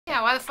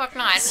Yeah, why the fuck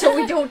not? So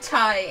we don't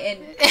tie, and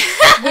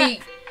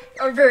we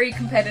are very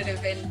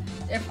competitive in...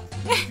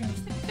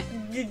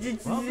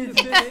 Welcome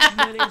to Fibbage.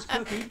 My name's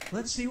Cookie.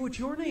 Let's see what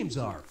your names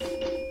are.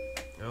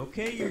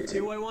 Okay, you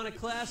two, I want a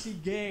classy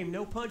game.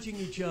 No punching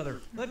each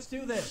other. Let's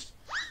do this.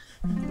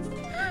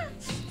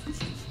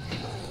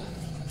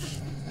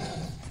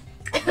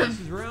 This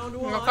is round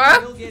one. Okay.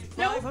 You'll get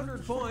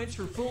 500 points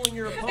for fooling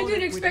your opponent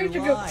didn't expect with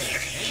your to go-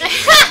 lies.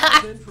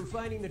 And 1,000 for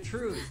finding the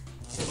truth.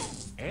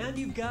 And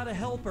you've got a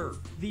helper,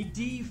 the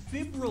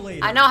defibrillator.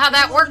 I know how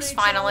that works, Eliminates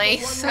all finally.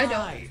 but one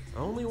lie.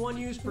 Only one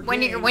use per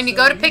When game, you so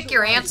go to use pick it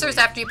your wisely. answers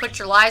after you put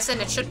your lies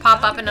in, it should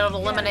pop up and it'll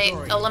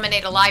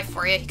eliminate a lie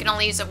for you. You can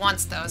only use it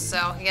once though,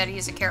 so you gotta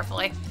use it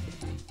carefully.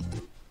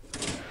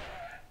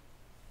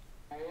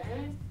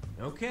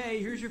 Okay,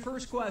 here's your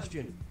first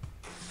question.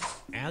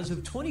 As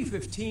of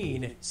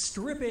 2015,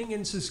 stripping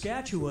in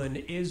Saskatchewan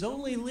is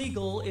only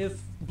legal if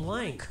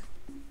blank.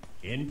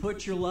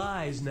 Input your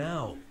lies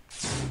now.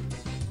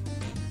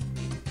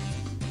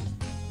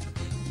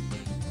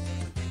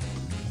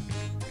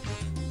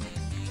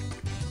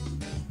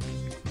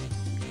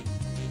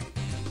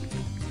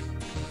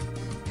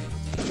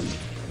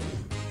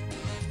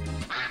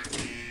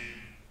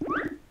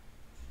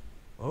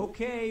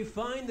 Okay,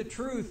 find the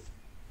truth.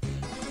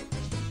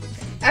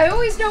 I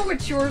always know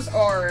what yours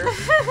are.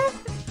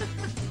 I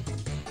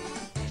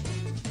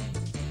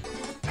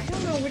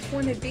don't know which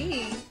one it'd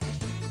be.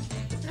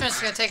 I'm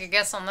just gonna take a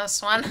guess on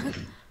this one.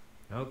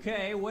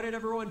 Okay, what did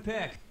everyone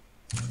pick?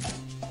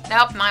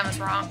 Nope, mine was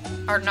wrong.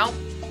 Or nope.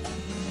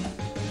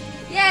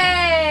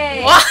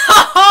 Yay!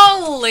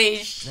 Holy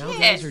Now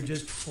guys shit! are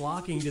just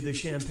flocking to the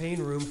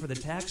champagne room for the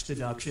tax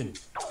deduction.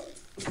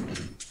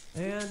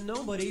 And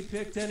nobody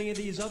picked any of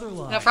these other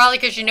lies. No, probably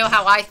because you know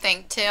how I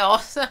think too.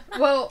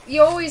 Well,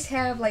 you always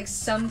have like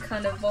some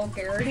kind of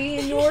vulgarity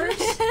in yours,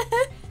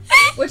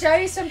 which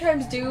I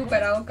sometimes do,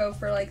 but I'll go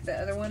for like the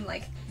other one,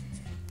 like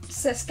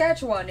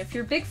Saskatchewan if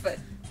you're Bigfoot,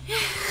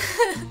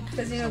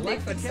 because you know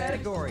Select the Bigfoot's there.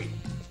 category.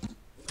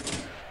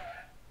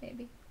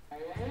 Maybe.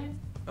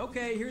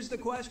 Okay, here's the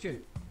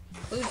question.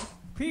 Ooh.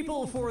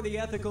 People for the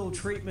Ethical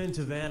Treatment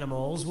of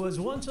Animals was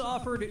once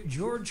offered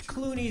George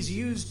Clooney's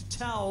used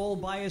towel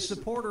by a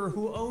supporter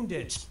who owned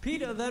it.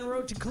 PETA then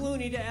wrote to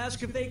Clooney to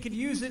ask if they could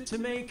use it to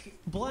make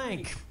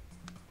blank.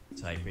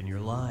 Type in your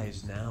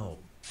lies now.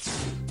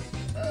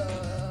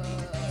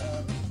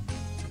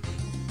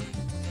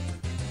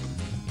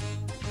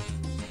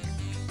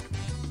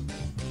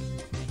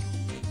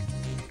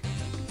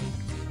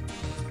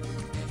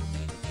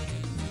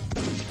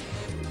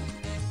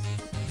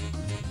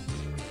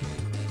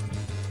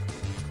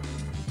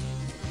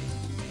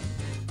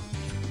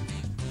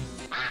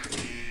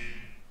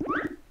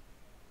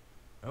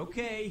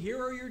 Okay,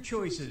 here are your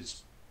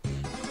choices.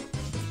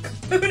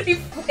 Booty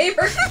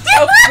flavored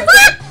tofu.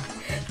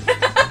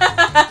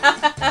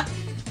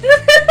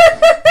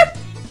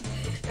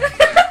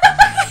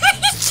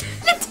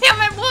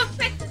 Damn it,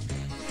 Wolfman!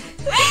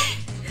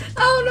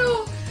 Oh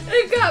no!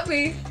 It got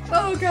me!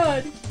 Oh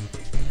god!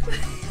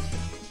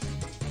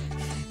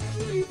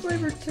 Booty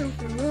flavored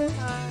tofu,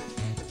 huh?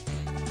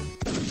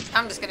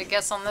 I'm just gonna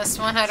guess on this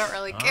one. I don't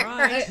really care. All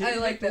right. I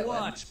like Take a that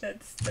one. watch.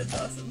 That's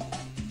awesome.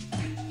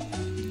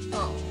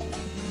 Oh.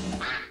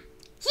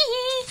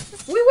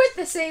 We went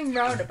the same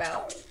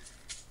roundabout.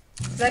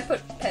 Because I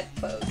put pet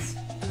clothes.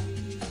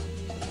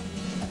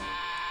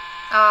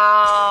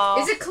 Oh.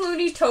 Is it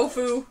Clooney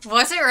tofu?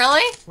 Was it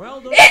really? Well,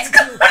 don't It's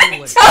feel Clooney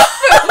foolish.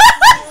 tofu!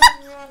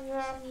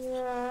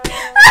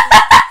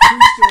 True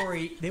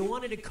story, they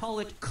wanted to call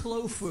it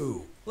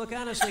CLOFU. Look,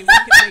 honestly, we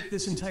could make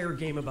this entire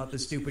game about the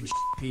stupid shit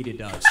PETA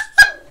does.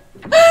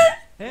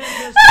 And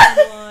just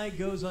one lie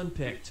goes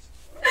unpicked.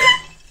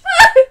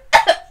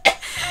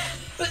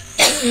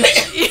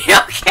 You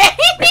okay?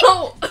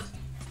 No!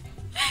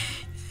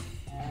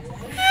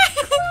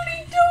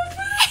 Clooney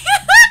tofu!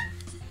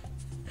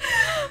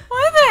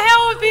 Why the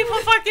hell would people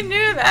fucking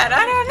do that?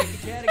 I don't Pick a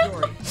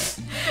category.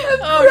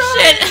 Oh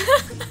shit.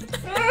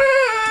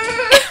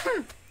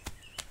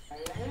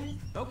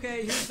 Okay,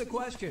 here's the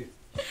question.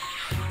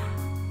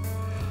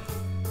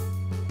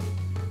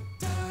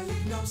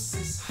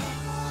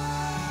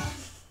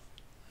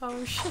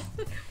 Oh shit.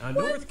 A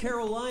North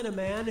Carolina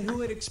man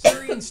who had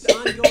experienced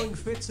ongoing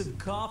fits of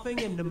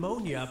coughing and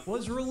pneumonia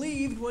was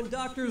relieved when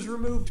doctors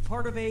removed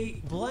part of a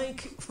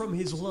blank from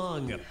his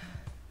lung.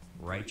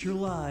 Write your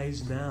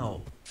lies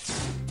now.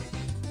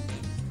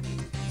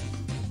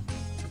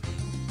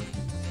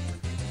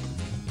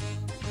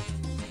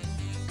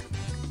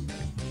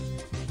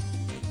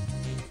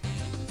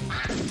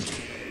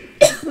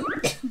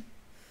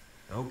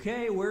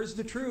 Okay, where's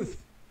the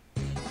truth?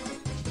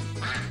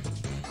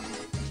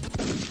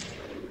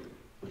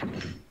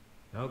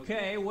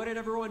 Okay, what did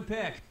everyone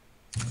pick?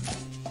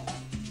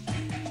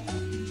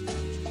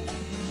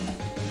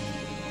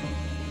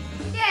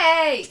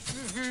 Yay!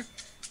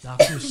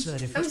 Doctors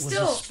said if it I'm was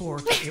still- a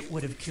sport, it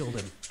would have killed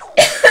him.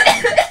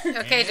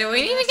 Okay, do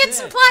we need to That's get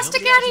some it.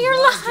 plastic Nobody out of your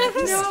else is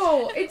lives?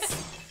 No,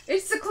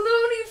 it's the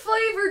Clooney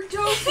flavored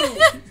tofu!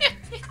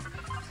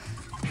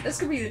 This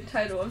could be the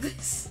title of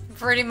this.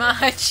 Pretty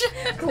much.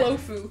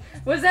 CLOFU.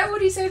 Was that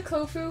what he said,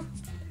 CLOFU?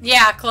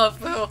 Yeah,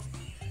 CLOFU.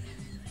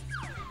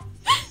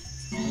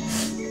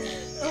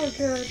 Oh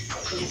god.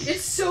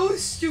 It's so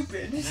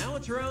stupid. Now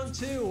it's round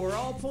 2, where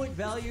all point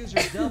values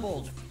are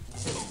doubled.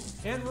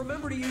 And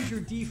remember to use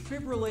your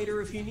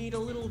defibrillator if you need a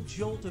little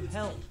jolt of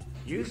help.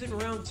 Use it in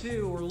round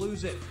 2 or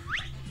lose it.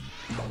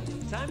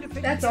 Time to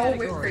pick That's a all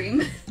category.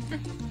 whipped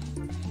cream.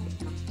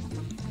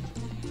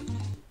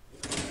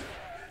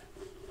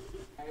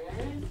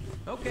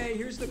 Okay,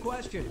 here's the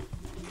question.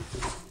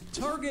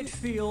 Target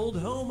Field,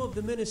 home of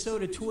the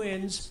Minnesota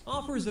Twins,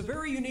 offers a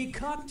very unique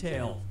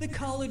cocktail, the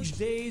College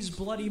Days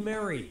Bloody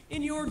Mary.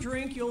 In your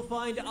drink, you'll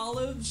find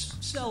olives,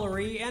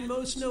 celery, and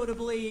most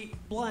notably,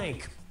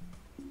 blank.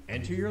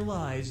 Enter your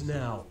lies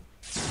now.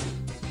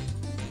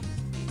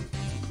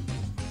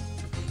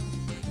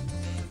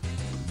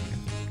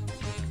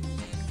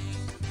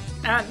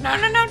 No.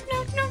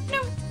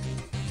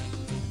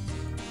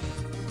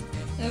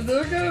 Is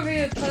there gonna be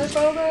a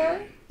typo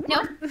there?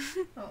 Nope.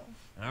 Oh.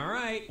 All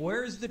right,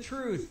 where's the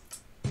truth?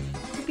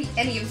 Could be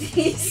any of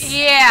these.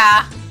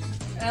 Yeah.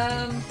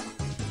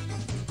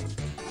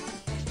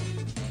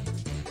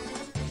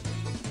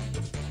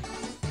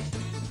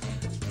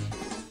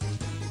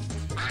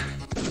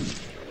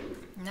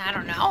 I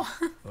don't know.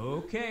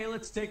 Okay,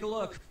 let's take a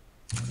look.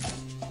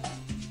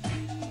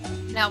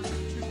 Nope.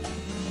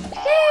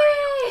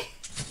 Yay!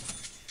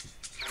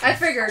 I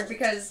figured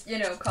because, you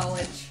know,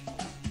 college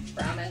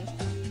ramen.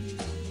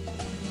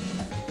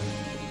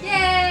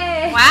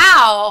 Yay!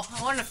 Wow.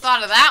 I wouldn't have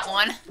thought of that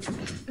one.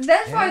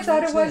 That's why I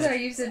thought it that's was. it. I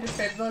used a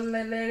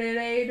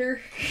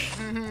defibrillator.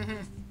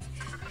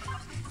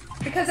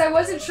 Because I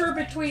wasn't sure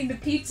between the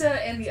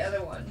pizza and the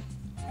other one.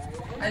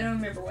 I don't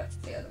remember what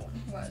the other one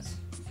was.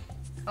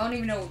 I don't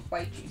even know what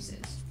white juice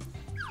is.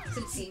 Is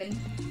it semen?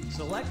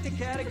 Select a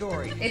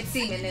category. It's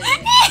semen, isn't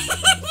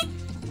it?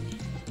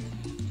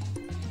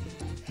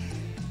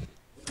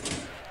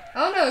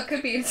 Oh no, it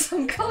could be in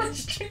some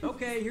college drink.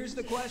 Okay, here's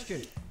the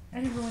question. I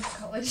never went to The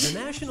college.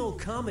 National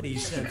Comedy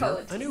Center,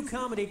 College. a new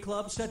comedy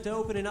club set to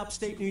open in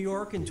upstate New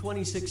York in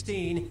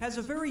 2016, has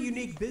a very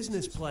unique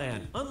business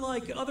plan.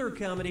 Unlike other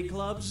comedy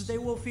clubs, they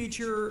will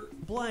feature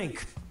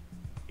blank.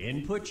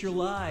 Input your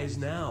lies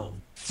now.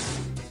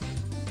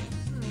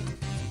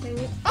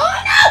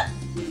 Oh no!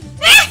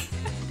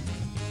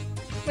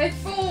 My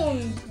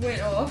phone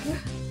went off.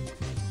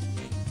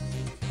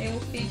 They will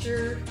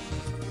feature.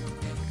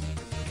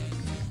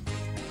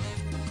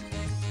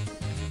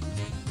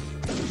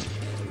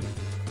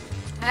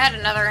 I had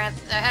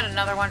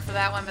another one for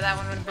that one, but that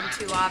one would have been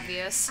too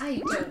obvious. I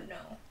don't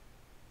know.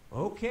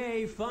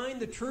 Okay, find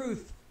the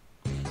truth.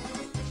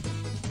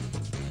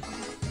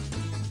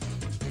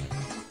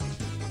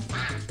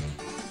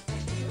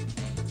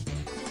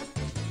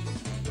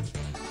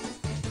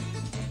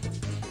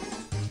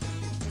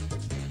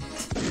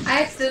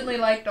 I accidentally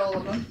liked all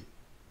of them.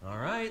 All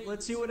right,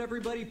 let's see what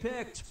everybody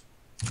picked.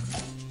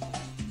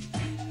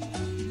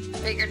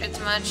 Figured it's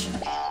much.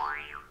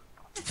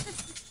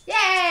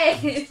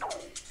 Yay!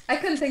 I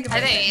couldn't think of I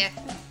anything.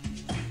 think.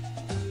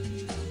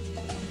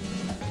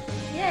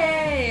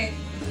 Yay!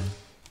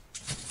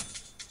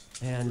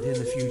 And in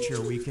the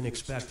future, we can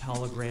expect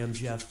hologram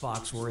Jeff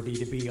Foxworthy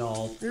to be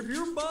all, if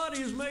your body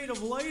is made of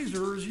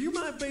lasers, you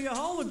might be a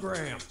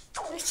hologram.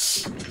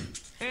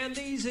 And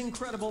these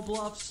incredible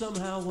bluffs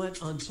somehow went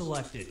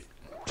unselected.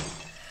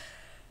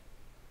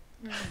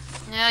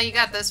 Yeah, you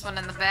got this one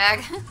in the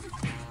bag.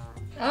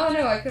 I don't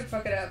know, I could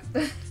fuck it up.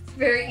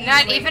 Very easily.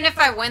 Not even if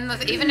I win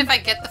the, even if I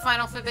get the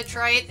final Fibbage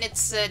right,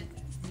 it's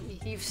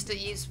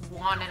you've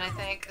won it, I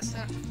think. So.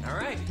 All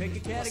right, pick a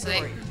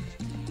category.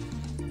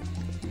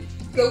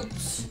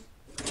 Goats.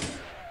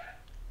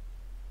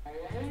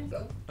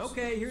 Goats.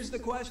 Okay, here's the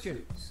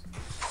question.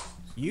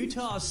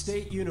 Utah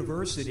State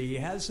University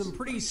has some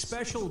pretty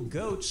special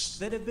goats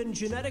that have been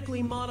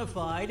genetically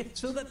modified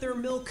so that their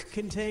milk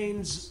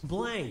contains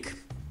blank.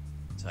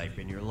 Type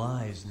in your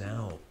lies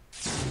now.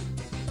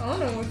 I don't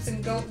know what's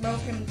in goat milk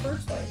in the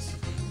first place.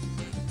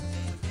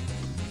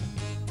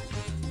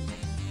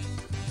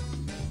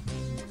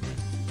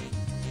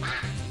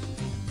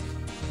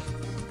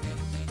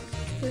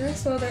 Did I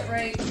spell that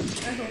right?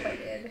 I hope I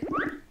did.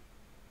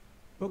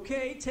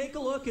 Okay, take a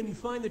look and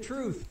find the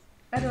truth.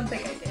 I don't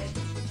think I did.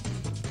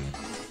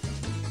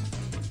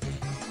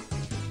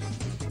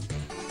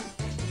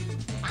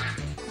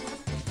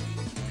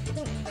 I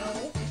don't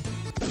know.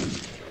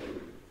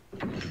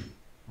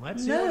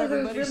 Let's see None what of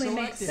those everybody really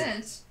make selected.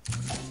 sense.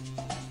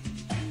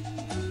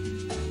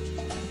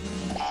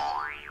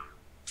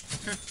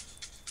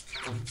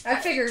 I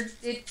figured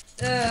it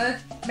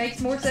makes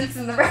more sense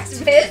than the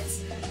rest of it.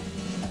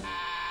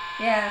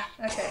 Yeah,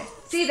 okay.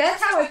 See,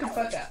 that's how I could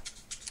fuck up.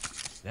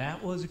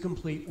 That was a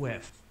complete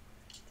whiff.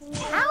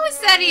 How is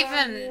that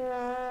even?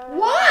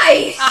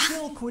 Why?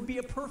 Milk would be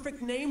a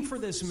perfect name for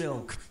this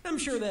milk. I'm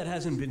sure that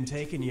hasn't been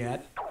taken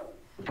yet.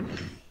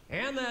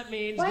 And that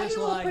means Why this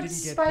do you lie put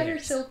didn't get spider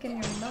picked. silk in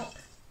your milk?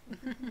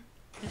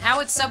 And how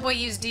would Subway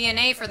use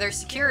DNA for their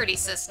security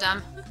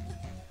system?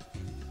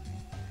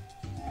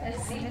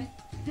 That's semen.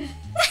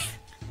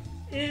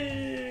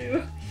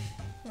 Ew.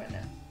 What now?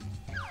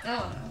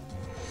 Oh no.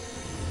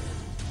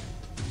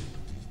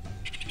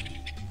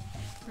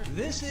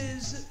 This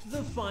is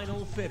the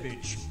final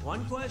Fibbage.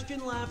 One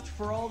question left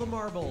for all the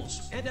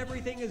marbles, and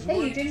everything is Hey,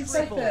 you worth didn't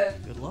cite triple. the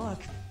Good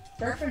luck.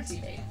 reference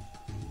you made.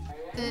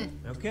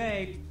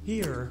 Okay,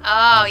 here.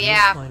 Oh, is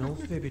yeah. the final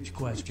Fibbage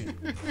question.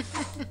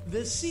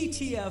 The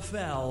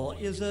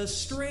CTFL is a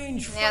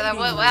strange Yeah, that fighting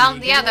was- well,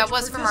 league yeah, in that which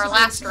was from our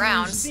last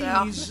round, participants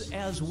so. use these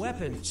as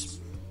weapons.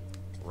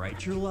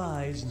 Write your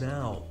lies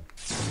now.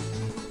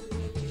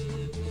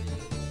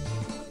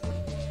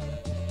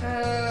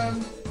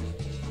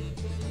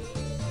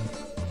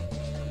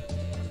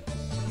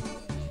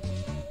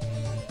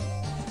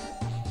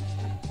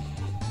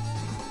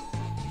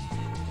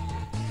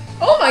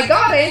 Oh my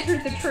god, I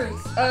answered the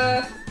truth.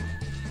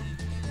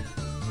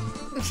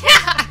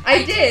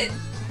 I did.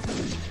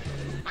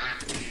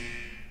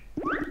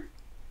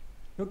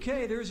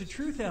 Okay, there's a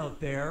truth out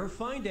there.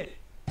 Find it.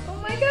 Oh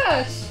my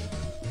gosh.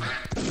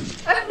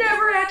 I've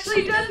never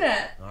actually done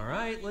that. All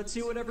right, let's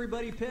see what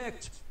everybody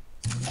picked.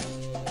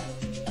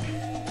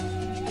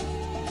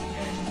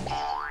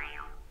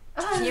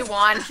 You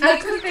won. I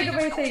couldn't think of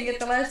anything at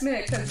the last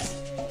minute because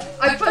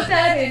I put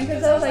that in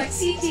because I was like,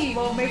 CT,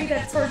 well, maybe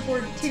that's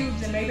cardboard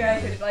tubes and maybe I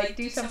could, like,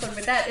 do something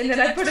with that. And then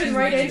I put it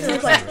right in and I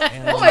was like,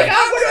 oh my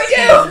god, what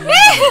do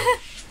I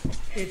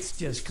do? It's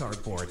just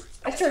cardboard.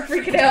 I started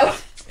freaking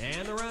out.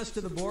 And the rest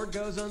of the board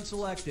goes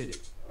unselected.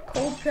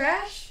 Cold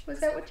trash? Was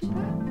that what you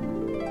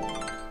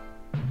put?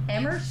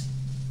 Hammers?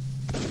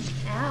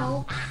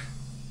 Ow.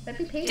 That'd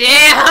be painful.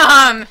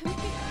 Damn!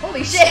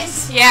 Holy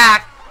shit!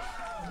 Yeah.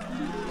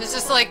 It's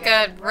just like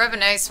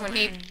Revenice when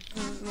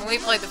we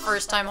played the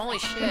first time. Holy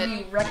shit.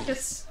 You wrecked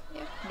us?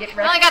 Get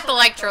Well, I wrecked, got the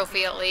like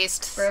trophy at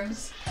least.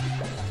 scrubs.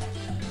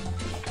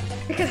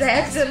 Because I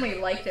accidentally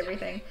liked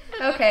everything.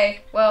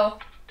 Okay,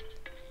 well.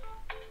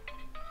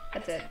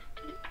 That's it.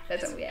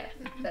 That's all we have.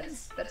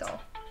 That's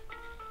all.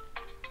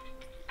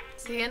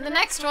 See you in the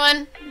next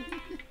one.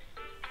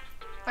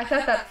 I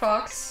thought that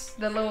fox,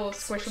 the little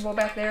squishable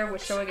back there,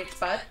 was showing its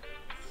butt.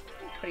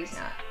 But he's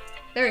not.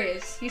 There he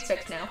is. He's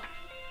fixed now.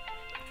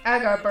 I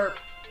got a burp.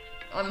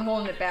 I'm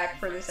holding it back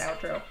for this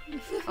outro.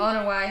 I don't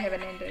know why I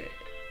haven't ended it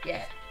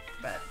yet,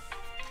 but...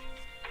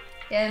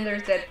 Yeah, and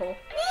there's Deadpool.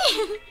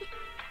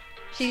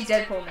 She's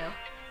Deadpool now.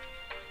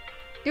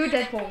 Do a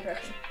Deadpool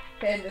impression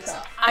to end this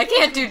off. I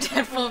can't do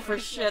Deadpool for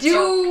shit.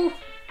 Do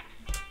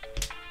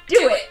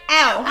it!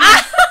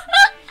 Ow!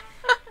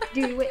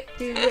 Do it,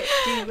 do it, do it,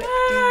 do it,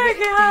 Oh,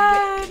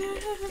 do it, do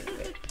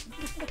it.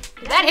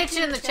 Did that hit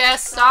you in the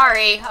chest?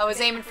 Sorry, I was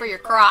aiming for your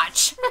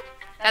crotch.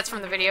 That's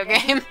from the video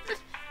game.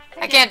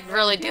 I can't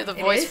really do the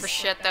voice for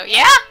shit though.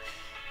 Yeah.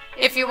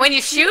 When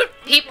you shoot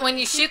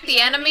the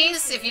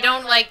enemies, if you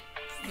don't like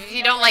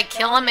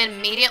kill them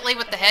immediately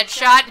with the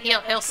headshot,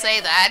 he'll say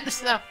that.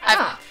 So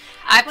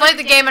I played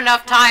the game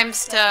enough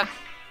times to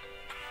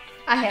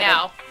I haven't.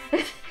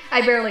 know.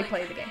 I barely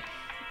play the game.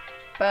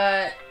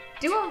 But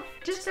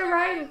just a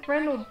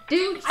Randall,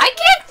 I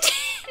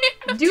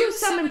can't. do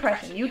some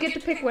impression. You get to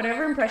pick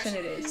whatever impression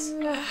it is.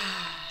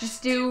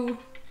 Just do.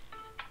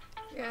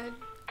 Good.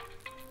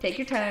 Take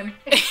your time.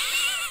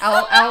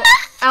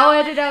 I'll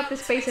edit out the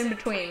space in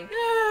between.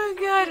 Oh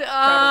god.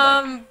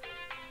 Probably.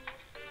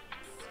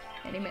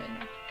 Any minute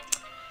now.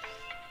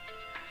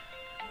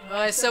 Well,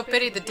 I so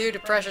pity the dude who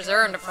pressures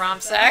her into prom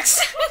sex.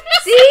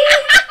 See?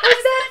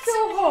 Was that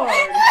so hard?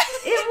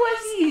 It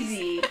was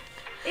easy.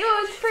 It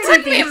was pretty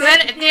Took me a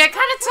minute. Yeah, it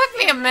kind of took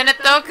me a minute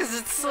though, because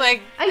it's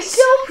like I'm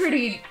still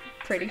pretty.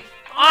 fun.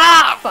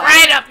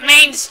 Right up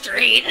Main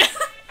Street.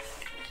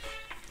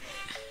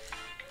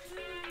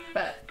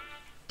 But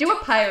do a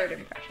pirate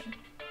impression.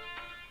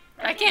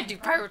 I can't do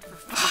pirate for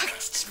fuck.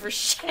 It's just for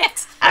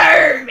shit.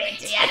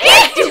 Mitzi, I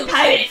can't do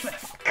pirate for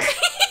fuck.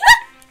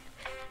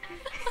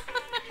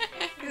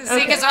 See,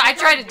 because I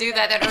try to do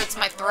that, it hurts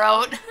my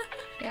throat.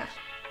 Yeah.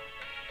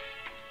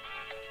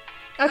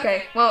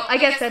 Okay, well, I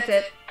guess that's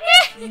it.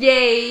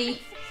 Yay!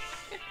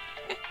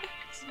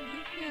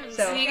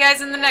 So. See you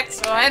guys in the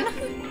next one.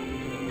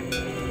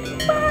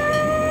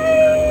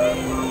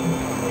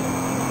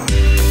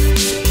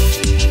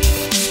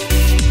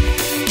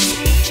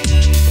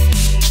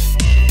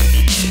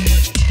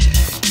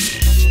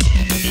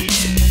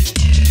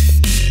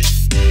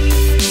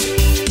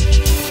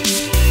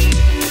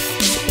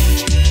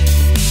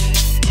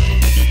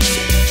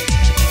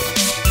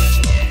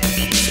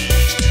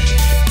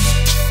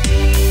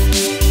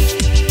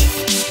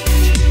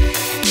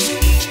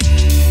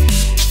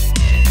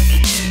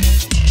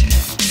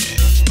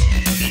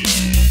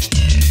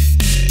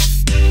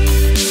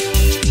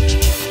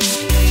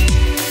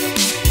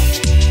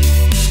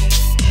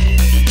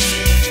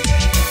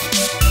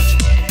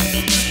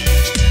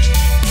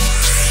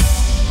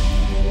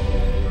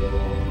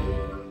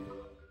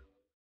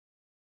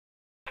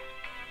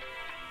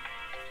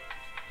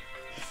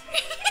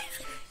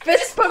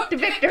 Fist pump to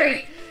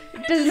victory!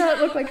 It does not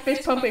look like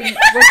fist pumping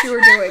what you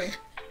were doing.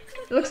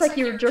 It looks like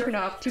you were jerking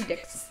off two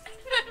dicks.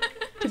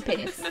 Two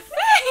penises.